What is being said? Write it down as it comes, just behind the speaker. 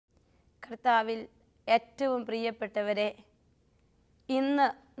കർത്താവിൽ ഏറ്റവും പ്രിയപ്പെട്ടവരെ, ഇന്ന്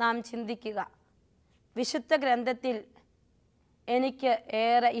നാം ചിന്തിക്കുക വിശുദ്ധ ഗ്രന്ഥത്തിൽ എനിക്ക്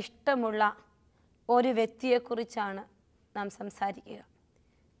ഏറെ ഇഷ്ടമുള്ള ഒരു വ്യക്തിയെക്കുറിച്ചാണ് നാം സംസാരിക്കുക.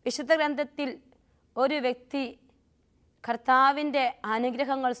 വിശുദ്ധ ഗ്രന്ഥത്തിൽ ഒരു വ്യക്തി കർത്താവിൻ്റെ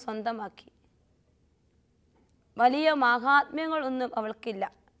അനുഗ്രഹങ്ങൾ സ്വന്തമാക്കി. വലിയ മഹാത്മ്യങ്ങളൊന്നും അവൾക്കില്ല,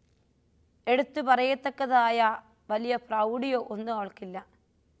 എടുത്തു പറയത്തക്കതായ വലിയ പ്രൗഢിയോ ഒന്നും അവൾക്കില്ല.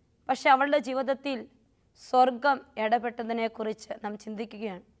 പക്ഷെ അവളുടെ ജീവിതത്തിൽ സ്വർഗം ഇടപെട്ടതിനെക്കുറിച്ച് നാം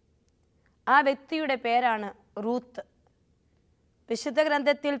ചിന്തിക്കുകയാണ്. ആ വ്യക്തിയുടെ പേരാണ് റൂത്ത്. വിശുദ്ധ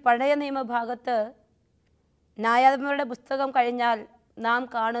ഗ്രന്ഥത്തിൽ പഴയ നിയമഭാഗത്ത് ന്യായാധിപന്മാരുടെ പുസ്തകം കഴിഞ്ഞാൽ നാം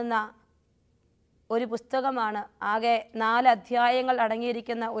കാണുന്ന ഒരു പുസ്തകമാണ്, ആകെ 4 അധ്യായങ്ങൾ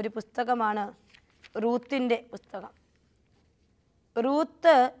അടങ്ങിയിരിക്കുന്ന ഒരു പുസ്തകമാണ് റൂത്തിൻ്റെ പുസ്തകം.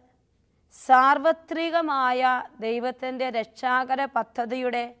 റൂത്ത് സാർവത്രികമായ ദൈവത്തിൻ്റെ രക്ഷാകര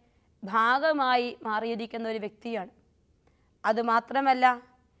പദ്ധതിയുടെ ഭാഗമായി മാറിയിരിക്കുന്ന ഒരു വ്യക്തിയാണ്. അതുമാത്രമല്ല,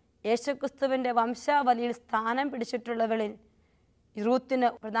 യേശുക്രിസ്തുവിൻ്റെ വംശാവലിയിൽ സ്ഥാനം പിടിച്ചിട്ടുള്ളവളിൽ റൂത്തിന്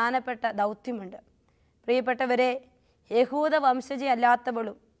പ്രധാനപ്പെട്ട ദൗത്യമുണ്ട്. പ്രിയപ്പെട്ടവരെ, യഹൂദ വംശജി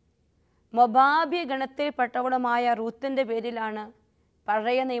അല്ലാത്തവളും മൊബാബി ഗണത്തിൽപ്പെട്ടവളുമായ റൂത്തിൻ്റെ പേരിലാണ്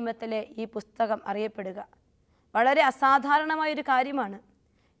പഴയ നിയമത്തിലെ ഈ പുസ്തകം അറിയപ്പെടുക. വളരെ അസാധാരണമായൊരു കാര്യമാണ്.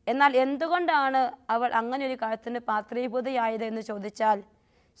 എന്നാൽ എന്തുകൊണ്ടാണ് അവൾ അങ്ങനെ ഒരു കാര്യത്തിന് പാത്രീഭൂതയായത് എന്ന് ചോദിച്ചാൽ,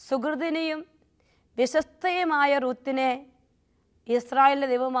 സുഹൃതിനിയും വിശ്വസ്തയുമായ റൂത്തിനെ ഇസ്രായേലിൻ്റെ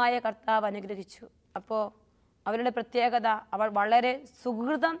ദൈവമായ കർത്താവ് അനുഗ്രഹിച്ചു. അപ്പോൾ അവരുടെ പ്രത്യേകത, അവൾ വളരെ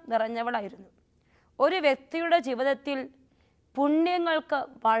സുഹൃതം നിറഞ്ഞവളായിരുന്നു. ഒരു വ്യക്തിയുടെ ജീവിതത്തിൽ പുണ്യങ്ങൾക്ക്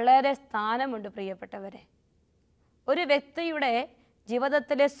വളരെ സ്ഥാനമുണ്ട്. പ്രിയപ്പെട്ടവരെ, ഒരു വ്യക്തിയുടെ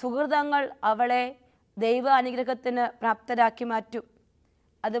ജീവിതത്തിലെ സുഹൃതങ്ങൾ അവളെ ദൈവ അനുഗ്രഹത്തിന് പ്രാപ്തരാക്കി മാറ്റും.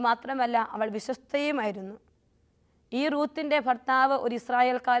 അതുമാത്രമല്ല, അവൾ വിശ്വസ്തയുമായിരുന്നു. ഈ റൂത്തിൻ്റെ ഭർത്താവ് ഒരു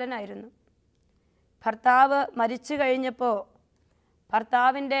ഇസ്രായേൽക്കാരനായിരുന്നു. ഭർത്താവ് മരിച്ചു കഴിഞ്ഞപ്പോൾ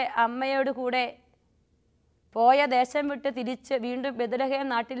ഭർത്താവിൻ്റെ അമ്മയോട് കൂടെ പോയ ദേശം വിട്ട് തിരിച്ച് വീണ്ടും ബെത്ലഹേം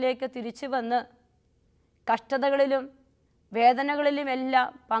നാട്ടിലേക്ക് തിരിച്ചു വന്ന് കഷ്ടതകളിലും വേദനകളിലുമെല്ലാം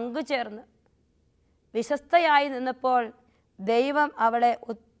പങ്കുചേർന്ന് വിശ്വസ്തയായി നിന്നപ്പോൾ ദൈവം അവളെ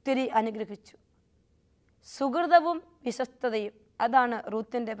ഒത്തിരി അനുഗ്രഹിച്ചു. സുഹൃതവും വിശ്വസ്തതയും, അതാണ്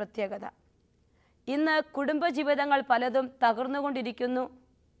റൂത്തിൻ്റെ പ്രത്യേകത. ഇന്ന് കുടുംബജീവിതങ്ങൾ പലതും തകർന്നുകൊണ്ടിരിക്കുന്നു,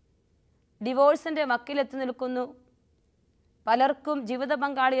 ഡിവോഴ്സിൻ്റെ വക്കിലെത്തി നിൽക്കുന്നു. പലർക്കും ജീവിത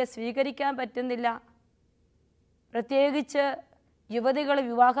പങ്കാളിയെ സ്വീകരിക്കാൻ പറ്റുന്നില്ല. പ്രത്യേകിച്ച് യുവതികൾ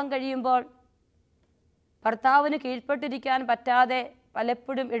വിവാഹം കഴിയുമ്പോൾ ഭർത്താവിന് കീഴ്പ്പെട്ടിരിക്കാൻ പറ്റാതെ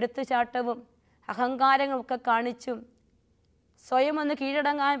പലപ്പോഴും എടുത്തുചാട്ടവും അഹങ്കാരങ്ങളൊക്കെ കാണിച്ചും സ്വയം ഒന്ന്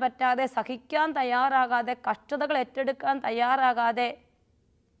കീഴടങ്ങാൻ പറ്റാതെ, സഹിക്കാൻ തയ്യാറാകാതെ, കഷ്ടതകൾ ഏറ്റെടുക്കാൻ തയ്യാറാകാതെ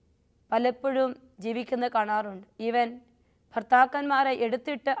പലപ്പോഴും ജീവിക്കുന്നത് കാണാറുണ്ട്. ഈവൻ ഭർത്താക്കന്മാരെ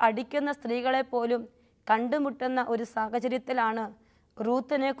എടുത്തിട്ട് അടിക്കുന്ന സ്ത്രീകളെ പോലും കണ്ടുമുട്ടുന്ന ഒരു സാഹചര്യത്തിലാണ്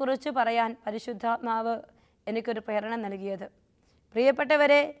റൂത്തിനെക്കുറിച്ച് പറയാൻ പരിശുദ്ധാത്മാവ് എനിക്കൊരു പ്രേരണ നൽകിയത്.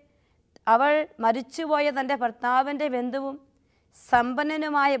 പ്രിയപ്പെട്ടവരെ, അവൾ മരിച്ചുപോയ തൻ്റെ ഭർത്താവിൻ്റെ ബന്ധുവും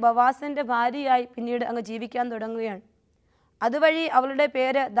സമ്പന്നനുമായ ബോവാസിൻ്റെ ഭാര്യയായി പിന്നീട് അങ്ങ് ജീവിക്കാൻ തുടങ്ങുകയാണ്. അതുവഴി അവളുടെ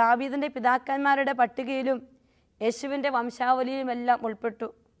പേര് ദാവീദിൻ്റെ പിതാക്കന്മാരുടെ പട്ടികയിലും യേശുവിൻ്റെ വംശാവലിയിലുമെല്ലാം ഉൾപ്പെട്ടു.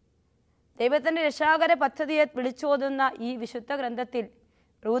 ദൈവത്തിൻ്റെ രക്ഷാകര പദ്ധതിയെ വിളിച്ചോതുന്ന ഈ വിശുദ്ധ ഗ്രന്ഥത്തിൽ,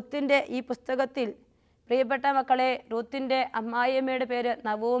 റൂത്തിൻ്റെ ഈ പുസ്തകത്തിൽ, പ്രിയപ്പെട്ട മക്കളെ, റൂത്തിൻ്റെ അമ്മായിയമ്മയുടെ പേര്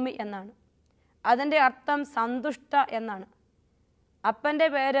നവോമി എന്നാണ്. അതിൻ്റെ അർത്ഥം സന്തുഷ്ട എന്നാണ്. അപ്പൻ്റെ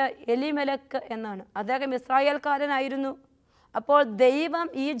പേര് എലിമെലക്ക് എന്നാണ്. അദ്ദേഹം ഇസ്രായേൽക്കാരനായിരുന്നു. അപ്പോൾ ദൈവം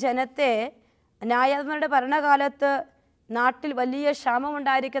ഈ ജനത്തെ, ന്യായാധിപന്മാരുടെ ഭരണകാലത്ത് നാട്ടിൽ വലിയ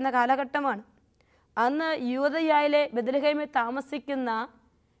ക്ഷാമമുണ്ടായിരിക്കുന്ന കാലഘട്ടമാണ്. അന്ന് യൂദയായിലെ ബെത്ലഹേമിൽ താമസിക്കുന്ന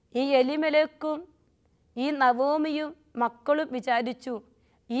ഈ എലിമെലക്കും ഈ നവോമിയും മക്കളും വിചാരിച്ചു,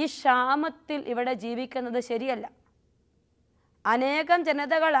 ഈ ക്ഷാമത്തിൽ ഇവിടെ ജീവിക്കുന്നത് ശരിയല്ല. അനേകം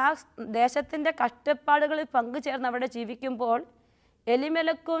ജനതകൾ ആ ദേശത്തിൻ്റെ കഷ്ടപ്പാടുകളിൽ പങ്കുചേർന്ന് അവിടെ ജീവിക്കുമ്പോൾ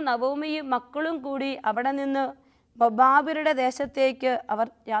എലിമെലക്കും നവോമിയും മക്കളും കൂടി അവിടെ നിന്ന് മൊബാബിയുടെ ദേശത്തേക്ക് അവർ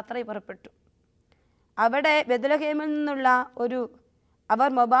യാത്ര പുറപ്പെട്ടു. അവിടെ ബെത്ലഹേമിൽ നിന്നുള്ള അവർ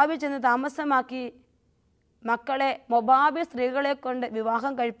മൊബാബിൽ ചെന്ന് താമസമാക്കി മക്കളെ മൊബാബി സ്ത്രീകളെ കൊണ്ട്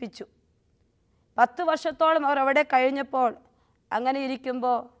വിവാഹം കഴിപ്പിച്ചു. 10 വർഷത്തോളം അവർ അവിടെ കഴിഞ്ഞപ്പോൾ, അങ്ങനെ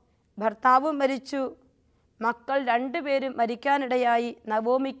ഇരിക്കുമ്പോൾ ഭർത്താവും മരിച്ചു, മക്കൾ 2 പേരും മരിക്കാനിടയായി.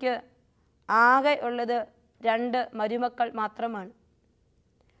 നവോമിക്ക് ആകെ ഉള്ളത് 2 മരുമക്കൾ മാത്രമാണ്.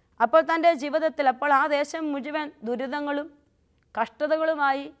 അപ്പോൾ തൻ്റെ ജീവിതത്തിൽ, അപ്പോൾ ആ ദേശം മുഴുവൻ ദുരിതങ്ങളും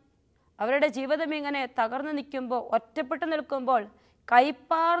കഷ്ടതകളുമായി അവരുടെ ജീവിതം ഇങ്ങനെ തകർന്നു നിൽക്കുമ്പോൾ, ഒറ്റപ്പെട്ടു നിൽക്കുമ്പോൾ,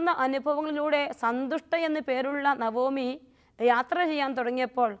 കൈപ്പാർന്ന അനുഭവങ്ങളിലൂടെ സന്തുഷ്ട എന്ന് പേരുള്ള നവോമി യാത്ര ചെയ്യാൻ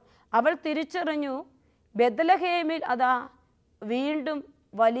തുടങ്ങിയപ്പോൾ അവൾ തിരിച്ചറിഞ്ഞു, ബെത്ലഹേമിൽ അതാ വീണ്ടും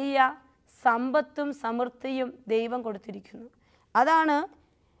വലിയ സമ്പത്തും സമൃദ്ധിയും ദൈവം കൊടുത്തിരിക്കുന്നു. അതാണ്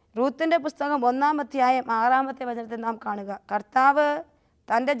റൂത്തിൻ്റെ പുസ്തകം 1-ാം അധ്യായം 6-ാമത്തെ വചനത്തിൽ നാം കാണുക. കർത്താവ്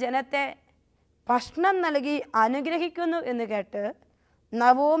തൻ്റെ ജനത്തെ ഭക്ഷണം നൽകി അനുഗ്രഹിക്കുന്നു എന്ന് കേട്ട്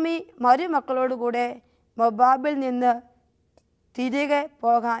നവോമി മരുമക്കളോടുകൂടെ മൊബാബിൽ നിന്ന് തിരികെ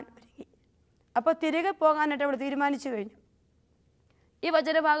പോകാൻ ഒരുങ്ങി. അപ്പോൾ തിരികെ പോകാനായിട്ട് അവൾ തീരുമാനിച്ചു കഴിഞ്ഞു. ഈ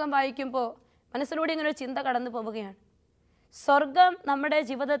വചനഭാഗം വായിക്കുമ്പോൾ മനസ്സിലൂടെ ഇങ്ങനെ ഒരു ചിന്ത കടന്നു പോവുകയാണ്. സ്വർഗം നമ്മുടെ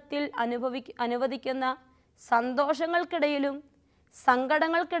ജീവിതത്തിൽ അനുവദിക്കുന്ന സന്തോഷങ്ങൾക്കിടയിലും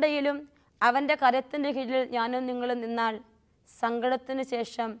സങ്കടങ്ങൾക്കിടയിലും അവൻ്റെ കരത്തിൻ്റെ കീഴിൽ ഞാനും നിങ്ങളും നിന്നാൽ സങ്കടത്തിന്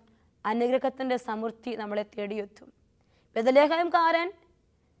ശേഷം അനുഗ്രഹത്തിൻ്റെ സമൃദ്ധി നമ്മളെ തേടിയെത്തും. ബെത്ലഹേംകാരൻ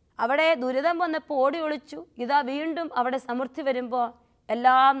അവിടെ ദുരിതം വന്നപ്പോൾ ഓടി ഒളിച്ചു. ഇതാ വീണ്ടും അവിടെ സമൃദ്ധി വരുമ്പോൾ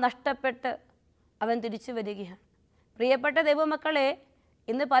എല്ലാം നഷ്ടപ്പെട്ട് അവൻ തിരിച്ചു വരികയാണ്. പ്രിയപ്പെട്ട ദൈവമക്കളെ,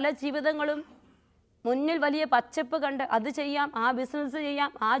 ഇന്ന് പല ജീവിതങ്ങളും മുന്നിൽ വലിയ പച്ചപ്പ് കണ്ട് അത് ചെയ്യാം, ആ ബിസിനസ്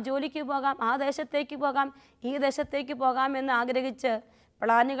ചെയ്യാം, ആ ജോലിക്ക് പോകാം, ആ ദേശത്തേക്ക് പോകാം, ഈ ദേശത്തേക്ക് പോകാം എന്ന് ആഗ്രഹിച്ച്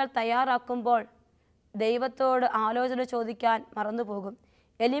പ്ലാനുകൾ തയ്യാറാക്കുമ്പോൾ ദൈവത്തോട് ആലോചന ചോദിക്കാൻ മറന്നുപോകും.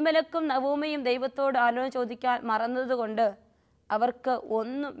 എലിമലക്കും നവോമിയും ദൈവത്തോട് ആലോചന ചോദിക്കാൻ മറന്നതുകൊണ്ട് അവർക്ക്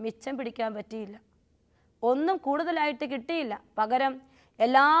ഒന്നും മിച്ചം പിടിക്കാൻ പറ്റിയില്ല, ഒന്നും കൂടുതലായിട്ട് കിട്ടിയില്ല. പകരം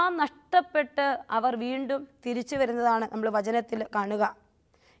എല്ലാം നഷ്ടപ്പെട്ട് അവർ വീണ്ടും തിരിച്ചു വരുന്നതാണ് നമ്മൾ വചനത്തിൽ കാണുക.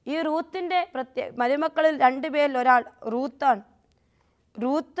 ഈ റൂത്തിൻ്റെ മരുമക്കളിൽ 2 പേരിൽ ഒരാൾ റൂത്താണ്.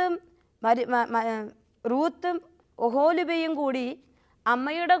 റൂത്തും ഒഹോലിബയും കൂടി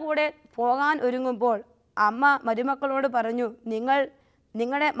അമ്മയുടെ കൂടെ പോകാൻ ഒരുങ്ങുമ്പോൾ അമ്മ മരുമക്കളോട് പറഞ്ഞു,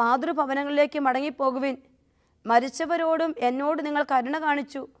 നിങ്ങളുടെ മാതൃഭവനങ്ങളിലേക്ക് മടങ്ങിപ്പോകുവിൻ. മരിച്ചവരോടും എന്നോട് നിങ്ങൾ കരുണ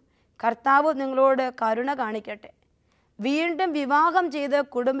കാണിച്ചു, കർത്താവ് നിങ്ങളോട് കരുണ കാണിക്കട്ടെ. വീണ്ടും വിവാഹം ചെയ്ത്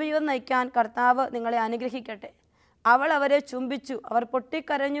കുടുംബജീവിതം നയിക്കാൻ കർത്താവ് നിങ്ങളെ അനുഗ്രഹിക്കട്ടെ. അവൾ അവരെ ചുംബിച്ചു. അവർ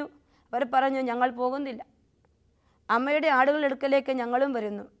പൊട്ടിക്കരഞ്ഞു. അവർ പറഞ്ഞു, ഞങ്ങൾ പോകുന്നില്ല, അമ്മയുടെ ആടുകളുടെ അടുക്കലേക്ക് ഞങ്ങളും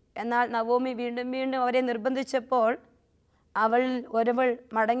വരുന്നു. എന്നാൽ നവോമി വീണ്ടും വീണ്ടും അവരെ നിർബന്ധിച്ചപ്പോൾ ഒരവൾ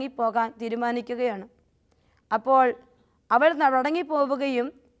മടങ്ങിപ്പോകാൻ തീരുമാനിക്കുകയാണ്. അപ്പോൾ അവൾ മടങ്ങിപ്പോവുകയും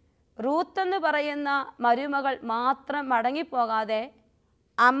റൂത്ത് എന്ന് പറയുന്ന മരുമകൾ മാത്രം മടങ്ങിപ്പോകാതെ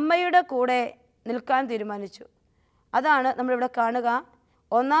അമ്മയുടെ കൂടെ നിൽക്കാൻ തീരുമാനിച്ചു. അതാണ് നമ്മളിവിടെ കാണുക.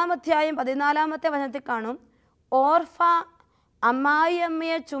 1-ാം അധ്യായം 14-ാമത്തെ വചനത്തിൽ കാണും, ഓർഫ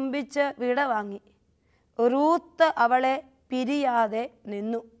അമ്മായിയമ്മയെ ചുംബിച്ച് വിട വാങ്ങി, റൂത്ത് അവളെ പിരിയാതെ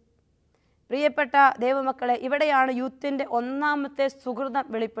നിന്നു. പ്രിയപ്പെട്ട ദൈവമക്കളെ, ഇവിടെയാണ് യൂത്തിൻ്റെ 1-ാമത്തെ സുഹൃതം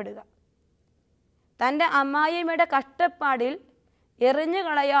വെളിപ്പെടുക. തൻ്റെ അമ്മായിയമ്മയുടെ കഷ്ടപ്പാടിൽ എറിഞ്ഞു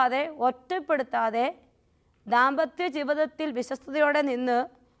കളയാതെ ഒറ്റപ്പെടുത്താതെ ദാമ്പത്യ ജീവിതത്തിൽ വിശ്വസ്തയോടെ നിന്ന്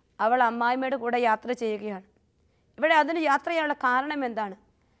അവൾ അമ്മായിയമ്മയുടെ കൂടെ യാത്ര ചെയ്യുകയാണ്. ഇവിടെ അതിന് യാത്ര ചെയ്യാനുള്ള കാരണം എന്താണ്?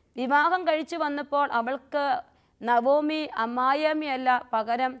 വിവാഹം കഴിച്ചു വന്നപ്പോൾ അവൾക്ക് നവോമി അമ്മായിയമ്മയല്ല,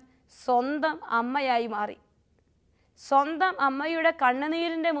 പകരം സ്വന്തം അമ്മയായി മാറി. സ്വന്തം അമ്മയുടെ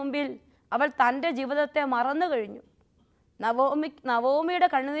കണ്ണുനീരിൻ്റെ മുമ്പിൽ അവൾ തൻ്റെ ജീവിതത്തെ മറന്നു കഴിഞ്ഞു. നവോമിയുടെ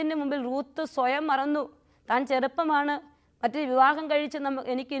കണ്ണുനീരിൻ്റെ മുമ്പിൽ റൂത്ത് സ്വയം മറന്നു. താൻ ചെറുപ്പമാണ്, മറ്റൊരു വിവാഹം കഴിച്ച്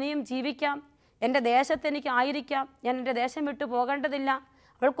എനിക്കിനിയും ജീവിക്കാം, എൻ്റെ ദേശത്ത് എനിക്ക് ആയിരിക്കാം, ഞാൻ എൻ്റെ ദേശം വിട്ടു പോകേണ്ടതില്ല.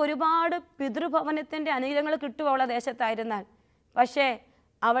 അവൾക്കൊരുപാട് പിതൃഭവനത്തിൻ്റെ അനുഗ്രഹങ്ങൾ കിട്ടും അവളെ ദേശത്തായിരുന്നാൽ. പക്ഷേ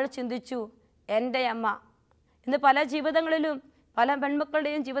അവൾ ചിന്തിച്ചു, എൻ്റെ അമ്മ. ഇന്ന് പല ജീവിതങ്ങളിലും പല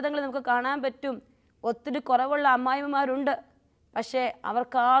പെൺമക്കളുടെയും ജീവിതങ്ങളിൽ നമുക്ക് കാണാൻ പറ്റും, ഒത്തിരി കുറവുള്ള അമ്മായിമാരുണ്ട്. പക്ഷേ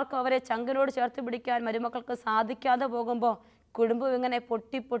അവർക്കാർക്കും അവരെ ചങ്കിനോട് ചേർത്ത് പിടിക്കാൻ മരുമക്കൾക്ക് സാധിക്കാതെ പോകുമ്പോൾ കുടുംബം ഇങ്ങനെ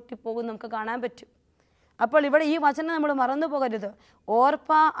പൊട്ടി പോകും നമുക്ക് കാണാൻ പറ്റും. അപ്പോൾ ഇവിടെ ഈ വചനം നമ്മൾ മറന്നു പോകരുത്.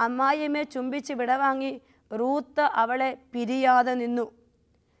 ഓർപ്പ അമ്മായിയമ്മയെ ചുംബിച്ച് വിടവാങ്ങി, റൂത്ത് അവളെ പിരിയാതെ നിന്നു.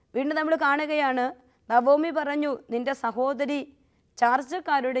 വീണ്ടും നമ്മൾ കാണുകയാണ്, നവോമി പറഞ്ഞു, നിൻ്റെ സഹോദരി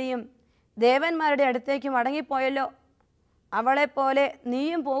ചാർച്ചക്കാരുടെയും ദേവന്മാരുടെ അടുത്തേക്ക് മടങ്ങിപ്പോയല്ലോ, അവളെപ്പോലെ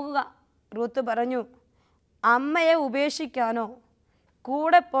നീയും പോകുക. റൂത്ത് പറഞ്ഞു, അമ്മയെ ഉപേക്ഷിക്കാനോ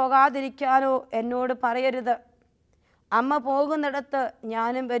കൂടെ പോകാതിരിക്കാനോ എന്നോട് പറയരുത്. അമ്മ പോകുന്നിടത്ത്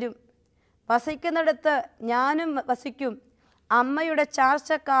ഞാനും വരും, വസിക്കുന്നിടത്ത് ഞാനും വസിക്കും. അമ്മയുടെ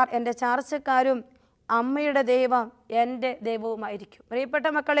ചാർച്ചക്കാർ എൻ്റെ ചാർച്ചക്കാരും അമ്മയുടെ ദൈവം എൻ്റെ ദൈവവുമായിരിക്കും. പ്രിയപ്പെട്ട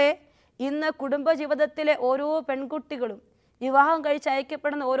മക്കളെ, ഇന്ന് കുടുംബജീവിതത്തിലെ ഓരോ പെൺകുട്ടികളും, വിവാഹം കഴിച്ച്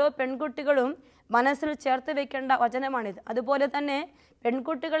അയക്കപ്പെടുന്ന ഓരോ പെൺകുട്ടികളും മനസ്സിൽ ചേർത്ത് വെക്കേണ്ട വചനമാണിത്. അതുപോലെ തന്നെ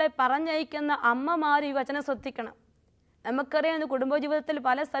പെൺകുട്ടികളെ പറഞ്ഞയക്കുന്ന അമ്മമാർ ഈ വചനം ശ്രദ്ധിക്കണം. നമുക്കറിയാം, ഇന്ന് കുടുംബജീവിതത്തിൽ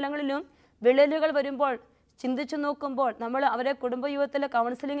പല സ്ഥലങ്ങളിലും വിള്ളലുകൾ വരുമ്പോൾ ചിന്തിച്ചു നോക്കുമ്പോൾ നമ്മൾ അവരെ കുടുംബജീവിതത്തിലെ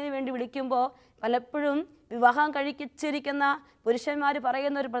കൗൺസിലിങ്ങിന് വേണ്ടി വിളിക്കുമ്പോൾ പലപ്പോഴും വിവാഹം കഴിച്ചിരിക്കുന്ന പുരുഷന്മാർ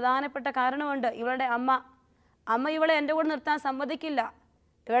പറയുന്ന ഒരു പ്രധാനപ്പെട്ട കാരണമുണ്ട്, ഇവളുടെ അമ്മ ഇവളെ എൻ്റെ കൂടെ നിർത്താൻ സമ്മതിക്കില്ല,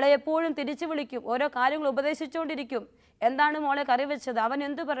 ഇവളെ എപ്പോഴും തിരിച്ചു വിളിക്കും, ഓരോ കാര്യങ്ങൾ ഉപദേശിച്ചുകൊണ്ടിരിക്കും. എന്താണ് മോളെ കറി വെച്ചത്, അവൻ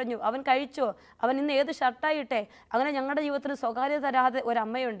എന്തു പറഞ്ഞു, അവൻ കഴിച്ചോ, അവൻ ഇന്ന് ഏത് ഷർട്ടായിട്ടെ. അങ്ങനെ ഞങ്ങളുടെ ജീവിതത്തിൽ സ്വകാര്യത തരാതെ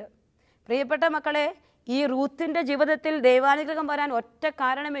ഒരമ്മയുണ്ട്. പ്രിയപ്പെട്ട മക്കളെ, ഈ റൂത്തിൻ്റെ ജീവിതത്തിൽ ദൈവാനുഗ്രഹം വരാൻ ഒറ്റ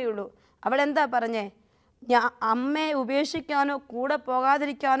കാരണമേ ഉള്ളൂ, അവളെന്താ പറഞ്ഞേ? അമ്മയെ ഉപേക്ഷിക്കാനോ കൂടെ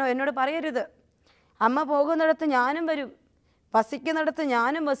പോകാതിരിക്കാനോ എന്നോട് പറയരുത്. അമ്മ പോകുന്നിടത്ത് ഞാനും വരും, വസിക്കുന്നിടത്ത്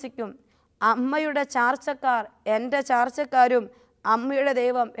ഞാനും വസിക്കും. അമ്മയുടെ ചാർച്ചക്കാർ എൻ്റെ ചാർച്ചക്കാരും അമ്മയുടെ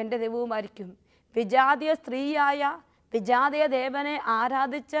ദൈവം എൻ്റെ ദൈവവുമായിരിക്കും. വിജാതീയ സ്ത്രീയായ വിജാതീയ ദേവനെ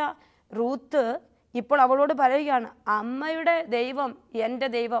ആരാധിച്ച റൂത്ത് ഇപ്പോൾ അവളോട് പറയുകയാണ്, അമ്മയുടെ ദൈവം എൻ്റെ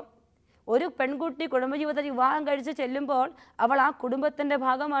ദൈവം. ഒരു പെൺകുട്ടി കുടുംബജീവിതത്തിൽ വിവാഹം കഴിച്ച് ചെല്ലുമ്പോൾ അവൾ ആ കുടുംബത്തിൻ്റെ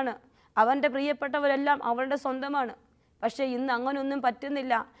ഭാഗമാണ്. അവൻ്റെ പ്രിയപ്പെട്ടവരെല്ലാം അവളുടെ സ്വന്തമാണ്. പക്ഷേ ഇന്ന് അങ്ങനെയൊന്നും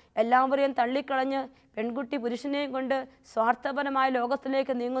പറ്റുന്നില്ല. എല്ലാവരെയും തള്ളിക്കളഞ്ഞ് പെൺകുട്ടി പുരുഷനെയും കൊണ്ട് സ്വാർത്ഥപരമായ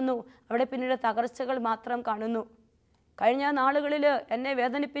ലോകത്തിലേക്ക് നീങ്ങുന്നു. അവിടെ പിന്നീട് തകർച്ചകൾ മാത്രം കാണുന്നു. കഴിഞ്ഞ നാളുകളിൽ എന്നെ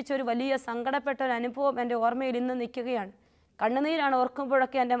വേദനിപ്പിച്ച ഒരു വലിയ സങ്കടപ്പെട്ട ഒരു അനുഭവം എൻ്റെ ഓർമ്മയിൽ ഇന്ന് നിൽക്കുകയാണ്. കണ്ണുനീരാണ്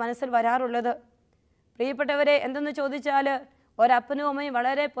ഓർക്കുമ്പോഴൊക്കെ എൻ്റെ മനസ്സിൽ വരാറുള്ളത്. പ്രിയപ്പെട്ടവരെ, എന്തെന്ന് ചോദിച്ചാൽ ഒരപ്പനും അമ്മയും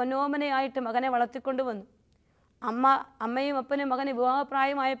വളരെ പൊന്നോമനയായിട്ട് മകനെ വളർത്തിക്കൊണ്ടു വന്നു. അമ്മയും അപ്പനും മകന്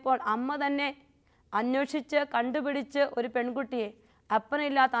വിവാഹപ്രായമായപ്പോൾ അമ്മ തന്നെ അന്വേഷിച്ച് കണ്ടുപിടിച്ച് ഒരു പെൺകുട്ടിയെ,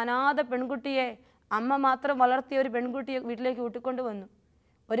 അപ്പനില്ലാത്ത അനാഥ പെൺകുട്ടിയെ, അമ്മ മാത്രം വളർത്തിയ ഒരു പെൺകുട്ടിയെ വീട്ടിലേക്ക് കൂട്ടിക്കൊണ്ടു വന്നു.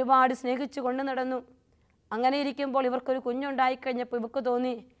 ഒരുപാട് സ്നേഹിച്ചു കൊണ്ടു നടന്നു. അങ്ങനെ ഇരിക്കുമ്പോൾ ഇവർക്കൊരു കുഞ്ഞുണ്ടായിക്കഴിഞ്ഞപ്പോൾ ഇവർക്ക്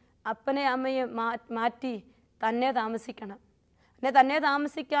തോന്നി അപ്പനെ അമ്മയെ മാറ്റി തന്നെ താമസിക്കണം. തന്നെ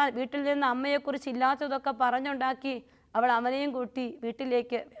താമസിക്കാൻ വീട്ടിൽ നിന്ന് അമ്മയെക്കുറിച്ച് ഇല്ലാത്തതൊക്കെ പറഞ്ഞുണ്ടാക്കി അവൾ അവനെയും കൂട്ടി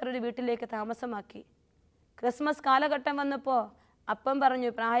വേറൊരു വീട്ടിലേക്ക് താമസമാക്കി. ക്രിസ്മസ് കാലഘട്ടം വന്നപ്പോൾ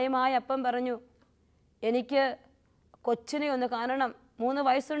പ്രായമായ അപ്പം പറഞ്ഞു, എനിക്ക് കൊച്ചിനെ ഒന്ന് കാണണം. 3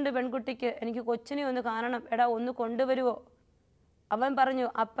 വയസ്സുണ്ട് പെൺകുട്ടിക്ക്, എനിക്ക് കൊച്ചിനെ ഒന്ന് കാണണം, എടാ ഒന്ന് കൊണ്ടുവരുമോ? അവൻ പറഞ്ഞു,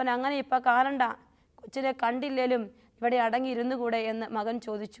 അപ്പൻ അങ്ങനെ ഇപ്പം കാണണ്ട, കൊച്ചിനെ കണ്ടില്ലേലും ഇവിടെ അടങ്ങിയിരുന്നു കൂടെ എന്ന് മകൻ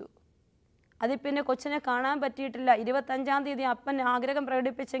ചോദിച്ചു. അതിൽ പിന്നെ കൊച്ചിനെ കാണാൻ പറ്റിയിട്ടില്ല. 25-ാം തീയതി അപ്പൻ ആഗ്രഹം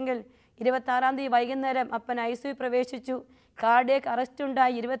പ്രകടിപ്പിച്ചെങ്കിൽ 26-ാം തീയതി വൈകുന്നേരം അപ്പൻ ICU പ്രവേശിച്ചു. കാർഡിയക് അറസ്റ്റ്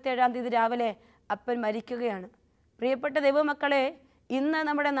ഉണ്ടായി. 27-ാം തീയതി രാവിലെ അപ്പൻ മരിക്കുകയാണ്. പ്രിയപ്പെട്ട ദൈവമക്കളെ, ഇന്ന്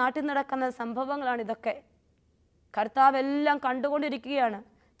നമ്മുടെ നാട്ടിൽ നടക്കുന്ന സംഭവങ്ങളാണ് ഇതൊക്കെ. കർത്താവെല്ലാം കണ്ടുകൊണ്ടിരിക്കുകയാണ്.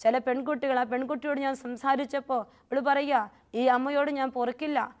 ചില പെൺകുട്ടികൾ, ആ പെൺകുട്ടിയോട് ഞാൻ സംസാരിച്ചപ്പോൾ അവൾ പറയുക, ഈ അമ്മയോട് ഞാൻ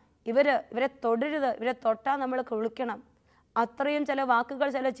പൊറുക്കില്ല, ഇവരെ തൊടരുത്, ഇവരെ തൊട്ടാൽ നമ്മൾ വിളിക്കണം. അത്രയും ചില വാക്കുകൾ,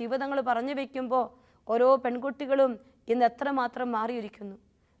 ചില ജീവിതങ്ങൾ പറഞ്ഞു വയ്ക്കുമ്പോൾ ഓരോ പെൺകുട്ടികളും ഇന്ന് എത്രമാത്രം മാറിയിരിക്കുന്നു.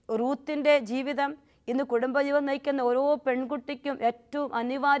 റൂത്തിൻ്റെ ജീവിതം ഇന്ന് കുടുംബജീവൻ നയിക്കുന്ന ഓരോ പെൺകുട്ടിക്കും ഏറ്റവും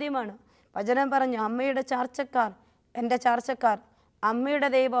അനിവാര്യമാണ്. വചനം പറഞ്ഞു, അമ്മയുടെ ചാർച്ചക്കാർ എൻ്റെ ചാർച്ചക്കാർ, അമ്മയുടെ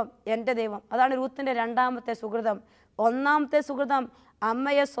ദൈവം എൻ്റെ ദൈവം. അതാണ് റൂത്തിൻ്റെ 2ാമത്തെ സുഹൃതം. 1-ാമത്തെ സുഹൃതം,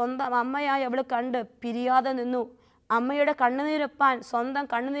 അമ്മയെ സ്വന്തം അമ്മയായി അവൾ കണ്ട് പിരിയാതെ നിന്നു. അമ്മയുടെ കണ്ണുനീരൊപ്പാൻ സ്വന്തം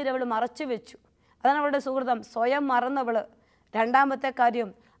കണ്ണുനീര് അവൾ മറച്ചു വെച്ചു. അതാണ് അവളുടെ സുഹൃതം, സ്വയം മറന്നവൾ. 2ാമത്തെ കാര്യം,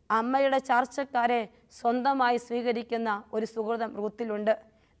 അമ്മയുടെ ചാർച്ചക്കാരെ സ്വന്തമായി സ്വീകരിക്കുന്ന ഒരു സുഹൃതം റൂത്തിലുണ്ട്.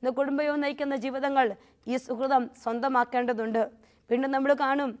 ഇന്ന് കുടുംബവും നയിക്കുന്ന ജീവിതങ്ങൾ ഈ സുഹൃതം സ്വന്തമാക്കേണ്ടതുണ്ട്. വീണ്ടും നമ്മൾ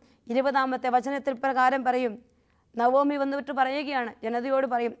കാണും 20-ാമത്തെ വചനത്തിൽ പ്രകാരം പറയും, നവോമി വന്നിട്ട് പറയുകയാണ്, ജനതയോട്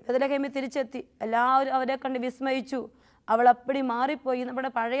പറയും, ബേത്ലഹേമിൽ തിരിച്ചെത്തി. എല്ലാവരും അവരെ കണ്ട് വിസ്മയിച്ചു. അവൾ അപ്പടി മാറിപ്പോയി,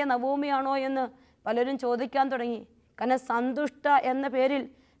 നമ്മുടെ പഴയ നവോമിയാണോ എന്ന് പലരും ചോദിക്കാൻ തുടങ്ങി. കാരണം സന്തുഷ്ട എന്ന പേരിൽ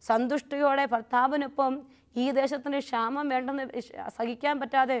സന്തുഷ്ടിയോടെ ഭർത്താവിനൊപ്പം ഈ ദേശത്തിന് ക്ഷാമം വേണ്ടെന്ന് സഹിക്കാൻ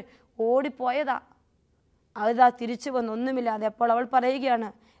പറ്റാതെ ഓടിപ്പോയതാ. അതാ തിരിച്ചു വന്ന് ഒന്നുമില്ലാതെ. അപ്പോൾ അവൾ പറയുകയാണ്,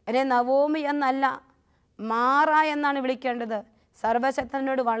 എന്നെ നവോമി എന്നല്ല മാറ എന്നാണ് വിളിക്കേണ്ടത്.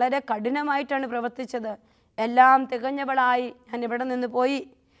 സർവശക്തനോട് വളരെ കഠിനമായിട്ടാണ് പ്രവർത്തിച്ചത്. എല്ലാം തികഞ്ഞവളായി ഞാൻ ഇവിടെ നിന്ന് പോയി,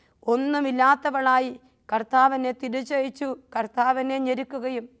 ഒന്നുമില്ലാത്തവളായി കർത്താവിനെ തിരിച്ചയച്ചു. കർത്താവിനെ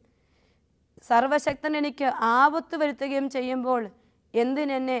ഞെരുക്കുകയും സർവശക്തൻ എനിക്ക് ആപത്ത് വരുത്തുകയും ചെയ്യുമ്പോൾ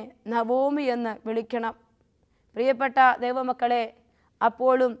എന്തിനെന്നെ നവോമി എന്ന് വിളിക്കണം? പ്രിയപ്പെട്ട ദൈവമക്കളെ,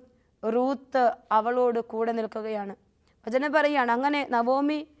 അപ്പോഴും റൂത്ത് അവളോട് കൂടെ നിൽക്കുകയാണ്. വചനം പറയുകയാണ്, അങ്ങനെ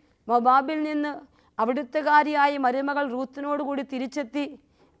നവോമി മൊബാബിൽ നിന്ന് അവിടുത്തുകാരിയായ മരുമകൾ റൂത്തിനോട് കൂടി തിരിച്ചെത്തി.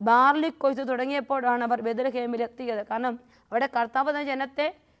 ബാർലി കൊയ്ത്ത് തുടങ്ങിയപ്പോഴാണ് അവർ ബേത്ലഹേമിലെത്തിയത്. കാരണം അവിടെ കർത്താവ് എന്ന ജനത്തെ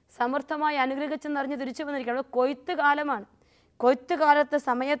സമൃദ്ധമായി അനുഗ്രഹിച്ചെന്നറിഞ്ഞ് തിരിച്ചു വന്നിരിക്കുക. അവിടെ കൊയ്ത്ത് കാലമാണ്. കൊയ്ത്ത് കാലത്തെ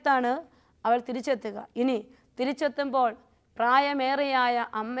സമയത്താണ് അവൾ തിരിച്ചെത്തുക. ഇനി തിരിച്ചെത്തുമ്പോൾ പ്രായമേറെയായ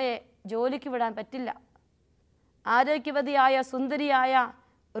അമ്മയെ ജോലിക്ക് വിടാൻ പറ്റില്ല. ആരോഗ്യവതിയായ സുന്ദരിയായ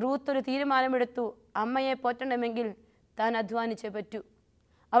റൂത്ത് ഒരു തീരുമാനമെടുത്തു, അമ്മയെ പോറ്റണമെങ്കിൽ താൻ അധ്വാനിച്ചേ പറ്റൂ.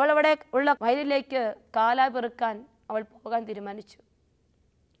 അവൾ അവിടെ ഉള്ള വയലിലേക്ക് കാലാ പെറുക്കാൻ അവൾ പോകാൻ തീരുമാനിച്ചു.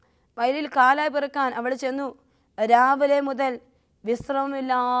 വയലിൽ കാലാ പെറുക്കാൻ അവൾ ചെന്നു. രാവിലെ മുതൽ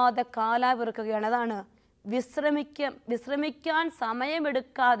വിശ്രമമില്ലാതെ കാലാ പെറുക്കുകയാണ്. അതാണ് വിശ്രമിക്കാൻ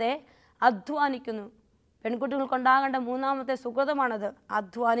സമയമെടുക്കാതെ അധ്വാനിക്കുന്നു. പെൺകുട്ടികൾക്കുണ്ടാകേണ്ട 3-ാമത്തെ സുഹൃതമാണത്.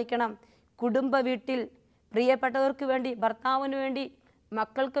 അധ്വാനിക്കണം. കുടുംബ വീട്ടിൽ പ്രിയപ്പെട്ടവർക്ക് വേണ്ടി, ഭർത്താവിന് വേണ്ടി,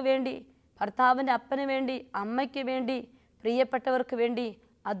 മക്കൾക്ക് വേണ്ടി, ഭർത്താവിൻ്റെ അപ്പന് വേണ്ടി, അമ്മയ്ക്ക് വേണ്ടി, പ്രിയപ്പെട്ടവർക്ക് വേണ്ടി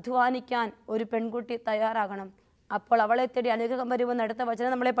അധ്വാനിക്കാൻ ഒരു പെൺകുട്ടി തയ്യാറാകണം. അപ്പോൾ അവളെ തേടി അനുഗ്രഹം വരുമെന്ന് അടുത്ത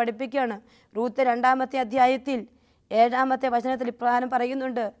വചനം നമ്മളെ പഠിപ്പിക്കുകയാണ്. റൂത്ത് 2-ാമത്തെ അധ്യായത്തിൽ 7-ാമത്തെ വചനത്തിൽ ഇപ്രകാരം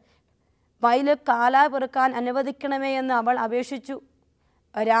പറയുന്നുണ്ട്, വയലിൽ കാല പെറുക്കാൻ അനുവദിക്കണമേ എന്ന് അവൾ അപേക്ഷിച്ചു.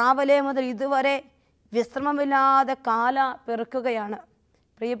 രാവിലെ മുതൽ ഇതുവരെ വിശ്രമമില്ലാതെ കാല പെറുക്കുകയാണ്.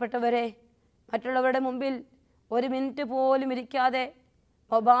 പ്രിയപ്പെട്ടവരെ, മറ്റുള്ളവരുടെ മുമ്പിൽ ഒരു മിനിറ്റ് പോലും ഇരിക്കാതെ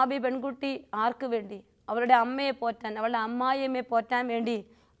മൊബാബി പെൺകുട്ടി ആർക്ക് വേണ്ടി? അവരുടെ അമ്മയെ പോറ്റാൻ, അവളുടെ അമ്മായിയമ്മയെ പോറ്റാൻ വേണ്ടി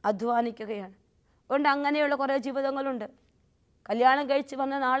അധ്വാനിക്കുകയാണ്. അതുകൊണ്ട് അങ്ങനെയുള്ള കുറേ ജീവിതങ്ങളുണ്ട്. കല്യാണം കഴിച്ച്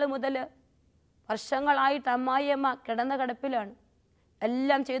വന്ന നാൾ മുതൽ വർഷങ്ങളായിട്ട് അമ്മായിയമ്മ കിടന്ന കിടപ്പിലാണ്.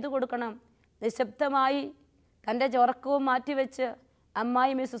 എല്ലാം ചെയ്തു കൊടുക്കണം. നിശബ്ദമായി തൻ്റെ ഉറക്കവും മാറ്റിവെച്ച്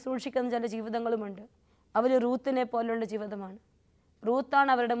അമ്മായിയമ്മയെ ശുശ്രൂഷിക്കുന്ന ചില ജീവിതങ്ങളുമുണ്ട്. അവർ റൂത്തിനെ പോലുള്ള ജീവിതമാണ്. റൂത്താണ്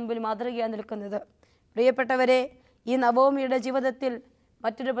അവരുടെ മുമ്പിൽ മാതൃകയായി നിൽക്കുന്നത്. പ്രിയപ്പെട്ടവരെ, ഈ നവോമിയുടെ ജീവിതത്തിൽ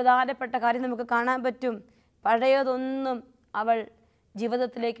മറ്റൊരു പ്രധാനപ്പെട്ട കാര്യം നമുക്ക് കാണാൻ പറ്റും. പഴയതൊന്നും അവൾ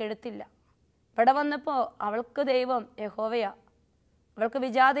ജീവിതത്തിലേക്ക് എടുത്തില്ല. ഇവിടെ വന്നപ്പോൾ അവൾക്ക് ദൈവം യഹോവയാ. അവൾക്ക്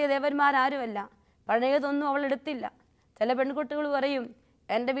വിജാതീയ ദേവന്മാരാരുമല്ല. പഴയതൊന്നും അവൾ എടുത്തില്ല. ചില പെൺകുട്ടികൾ പറയും,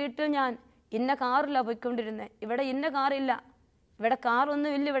 എൻ്റെ വീട്ടിൽ ഞാൻ ഇന്ന കാറിലാണ് പോയിക്കൊണ്ടിരുന്നത്, ഇവിടെ ഇന്ന കാറില്ല, ഇവിടെ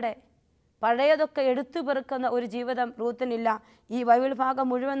കാറൊന്നുമില്ല. ഇവിടെ പഴയതൊക്കെ എടുത്തു പെറുക്കുന്ന ഒരു ജീവിതം റൂത്തിനില്ല. ഈ ബൈബിൾ ഭാഗം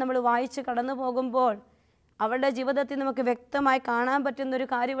മുഴുവൻ നമ്മൾ വായിച്ച് കടന്നു പോകുമ്പോൾ അവളുടെ ജീവിതത്തിൽ നമുക്ക് വ്യക്തമായി കാണാൻ പറ്റുന്നൊരു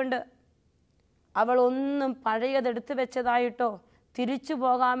കാര്യമുണ്ട്. അവൾ ഒന്നും പഴയതെടുത്തു വെച്ചതായിട്ടോ തിരിച്ചു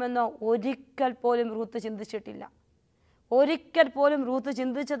പോകാമെന്നോ ഒരിക്കൽ പോലും റൂത്ത് ചിന്തിച്ചിട്ടില്ല. ഒരിക്കൽ പോലും റൂത്ത്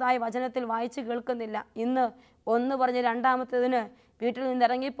ചിന്തിച്ചതായി വചനത്തിൽ വായിച്ച് കേൾക്കുന്നില്ല. ഇന്ന് ഒന്ന് പറഞ്ഞ് രണ്ടാമത്തേതിന് വീട്ടിൽ നിന്ന്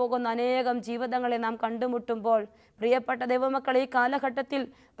ഇറങ്ങിപ്പോകുന്ന അനേകം ജീവിതങ്ങളെ നാം കണ്ടുമുട്ടുമ്പോൾ, പ്രിയപ്പെട്ട ദൈവമക്കൾ, ഈ കാലഘട്ടത്തിൽ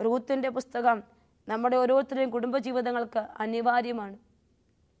റൂത്തിൻ്റെ പുസ്തകം നമ്മുടെ ഓരോരുത്തരുടെയും കുടുംബജീവിതങ്ങൾക്ക് അനിവാര്യമാണ്.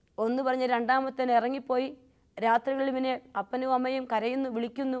 ഒന്ന് പറഞ്ഞ് രണ്ടാമത്തേന് ഇറങ്ങിപ്പോയി. രാത്രികളിൽ പിന്നെ അപ്പനും അമ്മയും കരയുന്നു,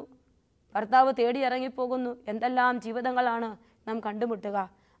 വിളിക്കുന്നു, ഭർത്താവ് തേടി ഇറങ്ങിപ്പോകുന്നു. എന്തെല്ലാം ജീവിതങ്ങളാണ് നാം കണ്ടുമുട്ടുക.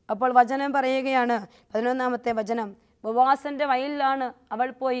 അപ്പോൾ വചനം പറയുകയാണ്, 11-ാമത്തെ വചനം, ബോവാസിൻ്റെ വയലിലാണ് അവൾ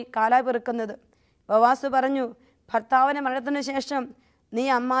പോയി കാല പെറുക്കുന്നത്. ബോവാസ് പറഞ്ഞു, ഭർത്താവിൻ്റെ മരണത്തിന് ശേഷം നീ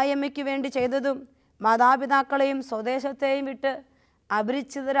അമ്മായിയമ്മയ്ക്ക് വേണ്ടി ചെയ്തതും മാതാപിതാക്കളെയും സ്വദേശത്തെയും വിട്ട്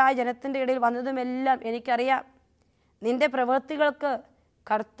അപരിചിതരായ ജനത്തിൻ്റെ ഇടയിൽ വന്നതുമെല്ലാം എനിക്കറിയാം. നിന്റെ പ്രവൃത്തികൾക്ക്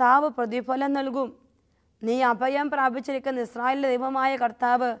കർത്താവ് പ്രതിഫലം നൽകും. നീ അഭയം പ്രാപിച്ചിരിക്കുന്ന ഇസ്രായേലിലെ ദൈവമായ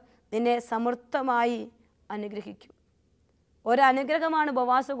കർത്താവ് നിന്നെ സമൃദ്ധമായി അനുഗ്രഹിക്കും. ഒരനുഗ്രഹമാണ്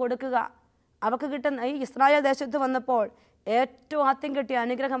ബോവാസ് കൊടുക്കുക. അവൾക്ക് കിട്ടുന്ന ഈ ഇസ്രായേൽ ദേശത്ത് വന്നപ്പോൾ ഏറ്റവും ആദ്യം കിട്ടിയ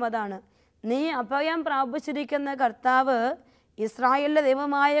അനുഗ്രഹം അതാണ്. നീ അഭയം പ്രാപിച്ചിരിക്കുന്ന കർത്താവ്, ഇസ്രായേലിലെ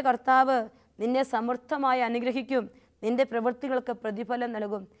ദൈവമായ കർത്താവ് നിന്നെ സമൃദ്ധമായി അനുഗ്രഹിക്കും. നിന്റെ പ്രവൃത്തികൾക്ക് പ്രതിഫലം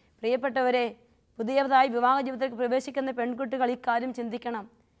നൽകും. പ്രിയപ്പെട്ടവരെ, പുതിയതായി വിവാഹ ജീവിതത്തിലേക്ക് പ്രവേശിക്കുന്ന പെൺകുട്ടികൾ ഈ കാര്യം ചിന്തിക്കണം.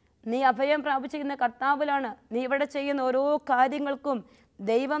 നീ അഭയം പ്രാപിച്ചിരിക്കുന്ന കർത്താവിലാണ്. നീ ഇവിടെ ചെയ്യുന്ന ഓരോ കാര്യങ്ങൾക്കും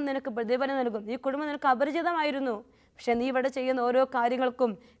ദൈവം നിനക്ക് പ്രതിഫലം നൽകും. ഈ കുടുംബം നിനക്ക് അപരിചിതമായിരുന്നു, പക്ഷെ നീ ഇവിടെ ചെയ്യുന്ന ഓരോ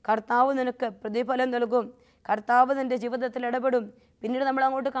കാര്യങ്ങൾക്കും കർത്താവ് നിനക്ക് പ്രതിഫലം നൽകും. കർത്താവ് നിൻ്റെ ജീവിതത്തിൽ ഇടപെടും. പിന്നീട് നമ്മൾ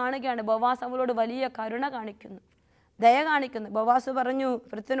അങ്ങോട്ട് കാണുകയാണ്, ബോവാസ് അവളോട് വലിയ കരുണ കാണിക്കുന്നു, ദയ കാണിക്കുന്നു. ബോവാസ് പറഞ്ഞു,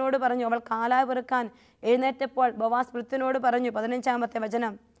 ഭൃത്യനോട് പറഞ്ഞു, അവൾ കാല പെറുക്കാൻ എഴുന്നേറ്റപ്പോൾ ബോവാസ് ഭൃത്യനോട് പറഞ്ഞു, 15-ാമത്തെ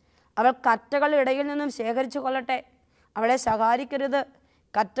വചനം, അവൾ കറ്റകളുടെ ഇടയിൽ നിന്നും ശേഖരിച്ചു കൊള്ളട്ടെ, അവളെ ശകാരിക്കരുത്.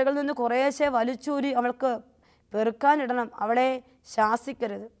 കറ്റകളിൽ നിന്ന് കുറേശ്ശെ വലിച്ചൂരി അവൾക്ക് പെറുക്കാനിടണം, അവളെ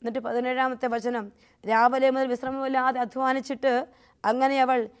ശാസിക്കരുത്. എന്നിട്ട് 17-ാമത്തെ വചനം, രാവിലെ മുതൽ വിശ്രമമില്ലാതെ അധ്വാനിച്ചിട്ട് അങ്ങനെ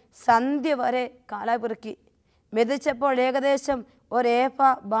അവൾ സന്ധ്യ വരെ കാല പെറുക്കി. മെതിച്ചപ്പോൾ ഏകദേശം ഒരേഫ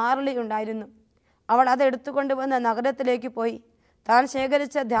ബാർലി ഉണ്ടായിരുന്നു. അവൾ അതെടുത്തുകൊണ്ട് വന്ന് നഗരത്തിലേക്ക് പോയി. താൻ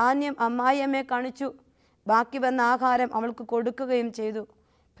ശേഖരിച്ച ധാന്യം അമ്മായിയമ്മയെ കാണിച്ചു. ബാക്കി വന്ന ആഹാരം അവൾക്ക് കൊടുക്കുകയും ചെയ്തു.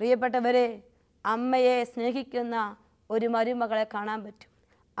 പ്രിയപ്പെട്ടവരെ, അമ്മയെ സ്നേഹിക്കുന്ന ഒരു മരുമകളെ കാണാൻ പറ്റും.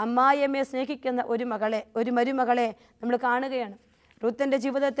 അമ്മായിയമ്മയെ സ്നേഹിക്കുന്ന ഒരു മരുമകളെ നമ്മൾ കാണുകയാണ്. റൂത്തിൻ്റെ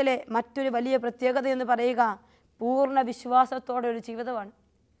ജീവിതത്തിലെ മറ്റൊരു വലിയ പ്രത്യേകത എന്ന് പറയുക പൂർണ്ണ വിശ്വാസത്തോടെ ഒരു ജീവിതമാണ്.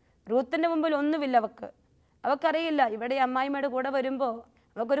 റൂത്തിൻ്റെ മുമ്പിൽ ഒന്നുമില്ല. അവൾക്കറിയില്ല ഇവിടെ അമ്മായിമ്മയുടെ കൂടെ വരുമ്പോൾ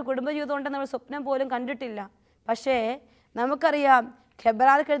അവൾക്കൊരു കുടുംബജീവിതം ഉണ്ടെന്ന് അവൾ സ്വപ്നം പോലും കണ്ടിട്ടില്ല. പക്ഷേ നമുക്കറിയാം,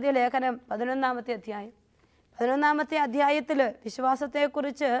 ഹെബ്രായർക്ക് എഴുതിയ ലേഖനം 11-ാമത്തെ അധ്യായം. 11-ാമത്തെ അധ്യായത്തിൽ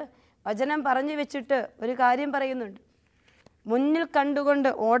വിശ്വാസത്തെക്കുറിച്ച് വചനം പറഞ്ഞു വെച്ചിട്ട് ഒരു കാര്യം പറയുന്നുണ്ട്. മുന്നിൽ കണ്ടുകൊണ്ട്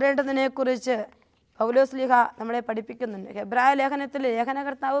ഓടേണ്ടതിനെക്കുറിച്ച് പൗലോസ്ലീഹ നമ്മളെ പഠിപ്പിക്കുന്നുണ്ട്. ഹെബ്രായ ലേഖനത്തിൽ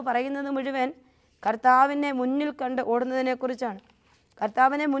ലേഖനകർത്താവ് പറയുന്നത് മുഴുവൻ കർത്താവിനെ മുന്നിൽ കണ്ട് ഓടുന്നതിനെക്കുറിച്ചാണ്.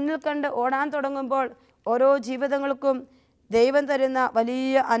 കർത്താവിനെ മുന്നിൽ കണ്ട് ഓടാൻ തുടങ്ങുമ്പോൾ ഓരോ ജീവിതങ്ങൾക്കും ദൈവം തരുന്ന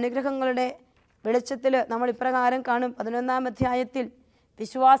വലിയ അനുഗ്രഹങ്ങളുടെ വെളിച്ചത്തിൽ നമ്മൾ ഇപ്രകാരം കാണും. 11-ാം അധ്യായത്തിൽ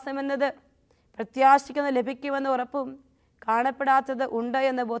വിശ്വാസമെന്നത് പ്രത്യാശിക്കുന്നത് ലഭിക്കുമെന്ന ഉറപ്പും കാണപ്പെടാത്തത് ഉണ്ട്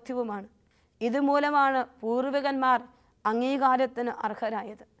എന്ന ബോധ്യവുമാണ്. ഇതുമൂലമാണ് പൂർവികന്മാർ അംഗീകാരത്തിന്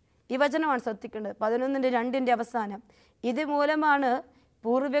അർഹരായത്. ഈ വചനമാണ് ശ്രദ്ധിക്കേണ്ടത്. 11:2 അവസാനം, ഇതുമൂലമാണ്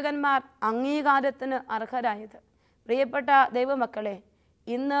പൂർവികന്മാർ അംഗീകാരത്തിന് അർഹരായത്. പ്രിയപ്പെട്ട ദൈവമക്കളെ,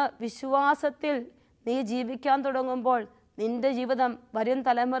 ഇന്ന് വിശ്വാസത്തിൽ നീ ജീവിക്കാൻ തുടങ്ങുമ്പോൾ നിൻ്റെ ജീവിതം വരും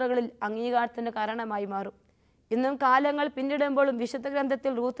തലമുറകളിൽ അംഗീകാരത്തിന് കാരണമായി മാറും. ഇന്നും കാലങ്ങൾ പിന്നിടുമ്പോഴും വിശുദ്ധ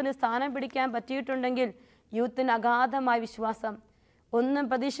ഗ്രന്ഥത്തിൽ റൂത്തിന് സ്ഥാനം പിടിക്കാൻ പറ്റിയിട്ടുണ്ടെങ്കിൽ യൂത്തിന് അഗാധമായ വിശ്വാസം. ഒന്നും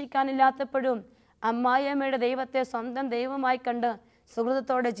പ്രതീക്ഷിക്കാനില്ലാത്തപ്പോഴും അമ്മായിയമ്മയുടെ ദൈവത്തെ സ്വന്തം ദൈവമായി കണ്ട്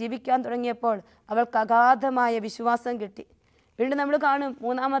സുഹൃത്തത്തോടെ ജീവിക്കാൻ തുടങ്ങിയപ്പോൾ അവൾക്ക് അഗാധമായ വിശ്വാസം കിട്ടി. വീണ്ടും നമ്മൾ കാണും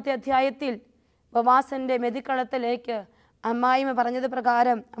 3-ാമത്തെ അധ്യായത്തിൽ ബോവാസിൻ്റെ മെതിക്കളത്തിലേക്ക് അമ്മായിമ്മ പറഞ്ഞത്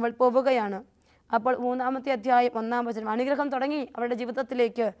പ്രകാരം അവൾ പോവുകയാണ്. അപ്പോൾ 3-ാമത്തെ അധ്യായം 1-ാം വചനം, അനുഗ്രഹം തുടങ്ങി അവളുടെ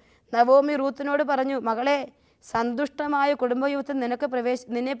ജീവിതത്തിലേക്ക്. നവോമി റൂത്തിനോട് പറഞ്ഞു, മകളെ, സന്തുഷ്ടമായ കുടുംബജീവിതത്തിൽ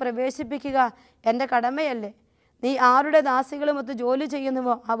നിന്നെ പ്രവേശിപ്പിക്കുക എൻ്റെ കടമയല്ലേ? നീ ആരുടെ ദാസികളുമൊത്ത് ജോലി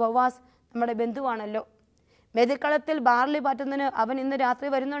ചെയ്യുന്നുവോ ആ ബോവാസ് നമ്മുടെ ബന്ധുവാണല്ലോ. മെതിക്കളത്തിൽ ബാർലി പാറ്റുന്നതിന് അവൻ ഇന്ന് രാത്രി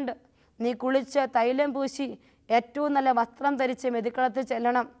വരുന്നുണ്ട്. നീ കുളിച്ച് തൈലം പൂശി ഏറ്റവും നല്ല വസ്ത്രം ധരിച്ച് മെതിക്കളത്തിൽ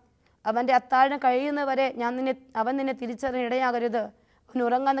ചെല്ലണം. അവൻ്റെ അത്താഴം കഴിയുന്നവരെ അവൻ നിന്നെ തിരിച്ചറിയാൻ ഇടയാകരുത്. അവൻ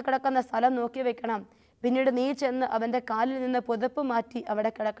ഉറങ്ങാൻ കിടക്കുന്ന സ്ഥലം നോക്കി വെക്കണം. പിന്നീട് നീ ചെന്ന് അവൻ്റെ കാലിൽ നിന്ന് പുതപ്പ് മാറ്റി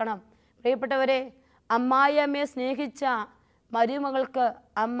അവിടെ കിടക്കണം. പ്രിയപ്പെട്ടവരെ, അമ്മായിയമ്മയെ സ്നേഹിച്ച മരുമകൾക്ക്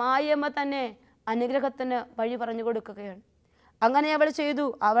അമ്മായിയമ്മ തന്നെ അനുഗ്രഹത്തിന് വഴി പറഞ്ഞു കൊടുക്കുകയാണ്. അങ്ങനെ അവൾ ചെയ്തു.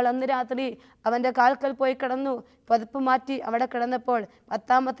 അവൾ അന്ന് രാത്രി അവൻ്റെ കാൽക്കൽ പോയി കിടന്നു, പുതപ്പ് മാറ്റി അവിടെ കിടന്നപ്പോൾ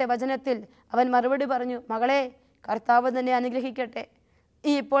 10-ാമത്തെ വചനത്തിൽ അവൻ മറുപടി പറഞ്ഞു, മകളെ, കർത്താവ് തന്നെ അനുഗ്രഹിക്കട്ടെ.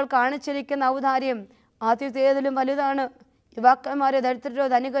 ഈ ഇപ്പോൾ കാണിച്ചിരിക്കുന്ന ഔദാര്യം ആദ്യത്തേതിലും വലുതാണ്. യുവാക്കന്മാരെ ദരിദ്രരോ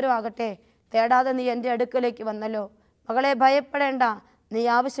ധനികരോ ആകട്ടെ, തേടാതെ നീ എൻ്റെ അടുക്കലേക്ക് വന്നല്ലോ. മകളെ, ഭയപ്പെടേണ്ട. നീ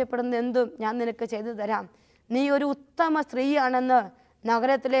ആവശ്യപ്പെടുന്ന എന്തും ഞാൻ നിനക്ക് ചെയ്തു തരാം. നീ ഒരു ഉത്തമ സ്ത്രീയാണെന്ന്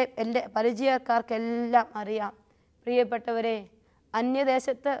നഗരത്തിലെ എൻ്റെ പരിചയക്കാർക്കെല്ലാം അറിയാം. പ്രിയപ്പെട്ടവരെ,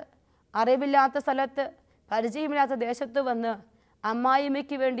 അന്യദേശത്ത്, അറിവില്ലാത്ത സ്ഥലത്ത്, പരിചയമില്ലാത്ത ദേശത്ത് വന്ന്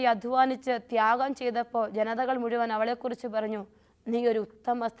അമ്മായിമ്മയ്ക്ക് വേണ്ടി അധ്വാനിച്ച് ത്യാഗം ചെയ്തപ്പോൾ ജനതകൾ മുഴുവൻ അവളെക്കുറിച്ച് പറഞ്ഞു, നീ ഒരു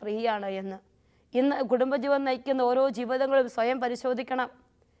ഉത്തമ സ്ത്രീയാണ് എന്ന്. ഇന്ന് കുടുംബജീവിതം നയിക്കുന്ന ഓരോ ജീവിതങ്ങളും സ്വയം പരിശോധിക്കണം.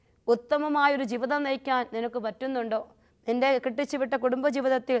 ഉത്തമമായൊരു ജീവിതം നയിക്കാൻ നിനക്ക് പറ്റുന്നുണ്ടോ? നിൻ്റെ കെട്ടിച്ചു വിട്ട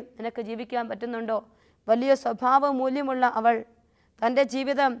കുടുംബജീവിതത്തിൽ നിനക്ക് ജീവിക്കാൻ പറ്റുന്നുണ്ടോ? വലിയ സ്വഭാവ മൂല്യമുള്ള അവൾ തൻ്റെ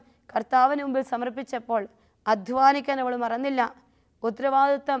ജീവിതം കർത്താവിന് മുമ്പിൽ സമർപ്പിച്ചപ്പോൾ അധ്വാനിക്കാൻ അവൾ മറന്നില്ല.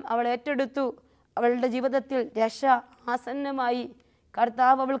 ഉത്തരവാദിത്വം അവൾ ഏറ്റെടുത്തു. അവളുടെ ജീവിതത്തിൽ രക്ഷ ആസന്നമായി.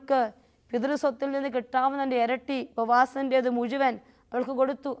 കർത്താവ് അവൾക്ക് പിതൃസ്വത്തിൽ നിന്ന് കിട്ടാവുന്നതിൻ്റെ ഇരട്ടി ബോവാസിൻ്റേത് മുഴുവൻ അവൾക്ക്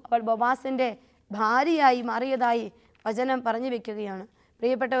കൊടുത്തു. അവൾ ബോവാസിൻ്റെ ഭാര്യയായി മാറിയതായി വചനം പറഞ്ഞു വെക്കുകയാണ്.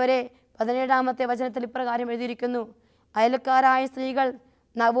 പ്രിയപ്പെട്ടവരെ, 17-ാമത്തെ വചനത്തിൽ ഇപ്രകാരം എഴുതിയിരിക്കുന്നു, അയൽക്കാരായ സ്ത്രീകൾ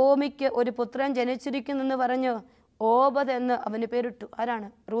നവോമിക്ക് ഒരു പുത്രൻ ജനിച്ചിരിക്കുന്നെന്ന് പറഞ്ഞ് ഓബദ് എന്ന് അവന് പേരിട്ടു. ആരാണ്?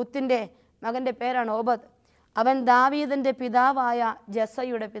 റൂത്തിൻ്റെ മകൻ്റെ പേരാണ് ഓബദ്. അവൻ ദാവീദിൻ്റെ പിതാവായ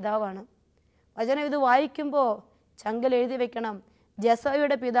ജസയുടെ പിതാവാണ്. വചനം ഇത് വായിക്കുമ്പോൾ ചങ്കിൽ എഴുതി വെക്കണം.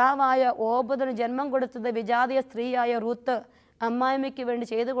 ജസയുടെ പിതാവായ ഓബദിന് ജന്മം കൊടുത്തത് വിജാതീയ സ്ത്രീയായ റൂത്ത് അമ്മായിമ്മയ്ക്ക് വേണ്ടി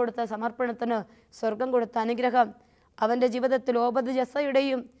ചെയ്തു കൊടുത്ത സമർപ്പണത്തിന് സ്വർഗം കൊടുത്ത അനുഗ്രഹം. അവൻ്റെ ജീവിതത്തിൽ ഓബദ്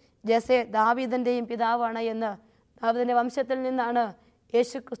ജസയുടെയും ജസെ ദാവീദിൻ്റെയും പിതാവാണ് എന്ന്. ദാവീദിൻ്റെ വംശത്തിൽ നിന്നാണ്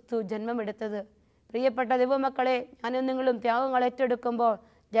യേശു ക്രിസ്തു ജന്മമെടുത്തത്. പ്രിയപ്പെട്ട ദൈവമക്കളെ, ഞാനും നിങ്ങളും ത്യാഗങ്ങൾ ഏറ്റെടുക്കുമ്പോൾ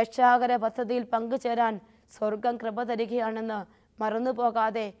രക്ഷാകര പദ്ധതിയിൽ പങ്കുചേരാൻ സ്വർഗം കൃപ തരികയാണെന്ന് മറന്നു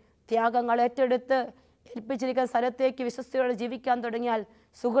പോകാതെ ത്യാഗങ്ങൾ ഏറ്റെടുത്ത് ഏൽപ്പിച്ചിരിക്കുന്ന സ്ഥലത്തേക്ക് വിശ്വസ്തയോടെ ജീവിക്കാൻ തുടങ്ങിയാൽ,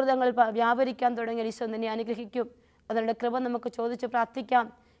 സുഹൃതങ്ങൾ വ്യാപരിക്കാൻ തുടങ്ങിയാൽ ഈശോ നിന്നെ അനുഗ്രഹിക്കും. അതിനുള്ള കൃപ നമുക്ക് ചോദിച്ച് പ്രാർത്ഥിക്കാം.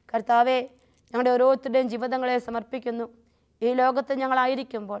 കർത്താവെ, ഞങ്ങളുടെ ഓരോരുത്തരുടെയും ജീവിതങ്ങളെ സമർപ്പിക്കുന്നു. ഈ ലോകത്ത്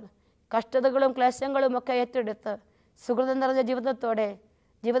ഞങ്ങളായിരിക്കുമ്പോൾ കഷ്ടതകളും ക്ലേശങ്ങളും ഒക്കെ ഏറ്റെടുത്ത് സുഹൃതം നിറഞ്ഞ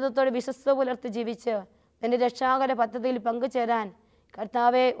ജീവിതത്തോടെ വിശ്വസ്ത പുലർത്തി ജീവിച്ച് എൻ്റെ രക്ഷാകര പദ്ധതിയിൽ പങ്കുചേരാൻ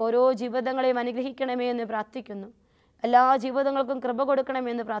കർത്താവെ ഓരോ ജീവിതങ്ങളെയും അനുഗ്രഹിക്കണമേ എന്ന് പ്രാർത്ഥിക്കുന്നു. എല്ലാ ജീവിതങ്ങൾക്കും കൃപ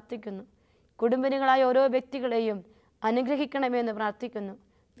കൊടുക്കണമെന്ന് പ്രാർത്ഥിക്കുന്നു. കുടുംബിനികളായ ഓരോ വ്യക്തികളെയും അനുഗ്രഹിക്കണമെന്ന് പ്രാർത്ഥിക്കുന്നു.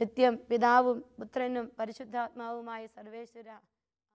 നിത്യം പിതാവും പുത്രനും പരിശുദ്ധാത്മാവുമായ സർവേശ്വര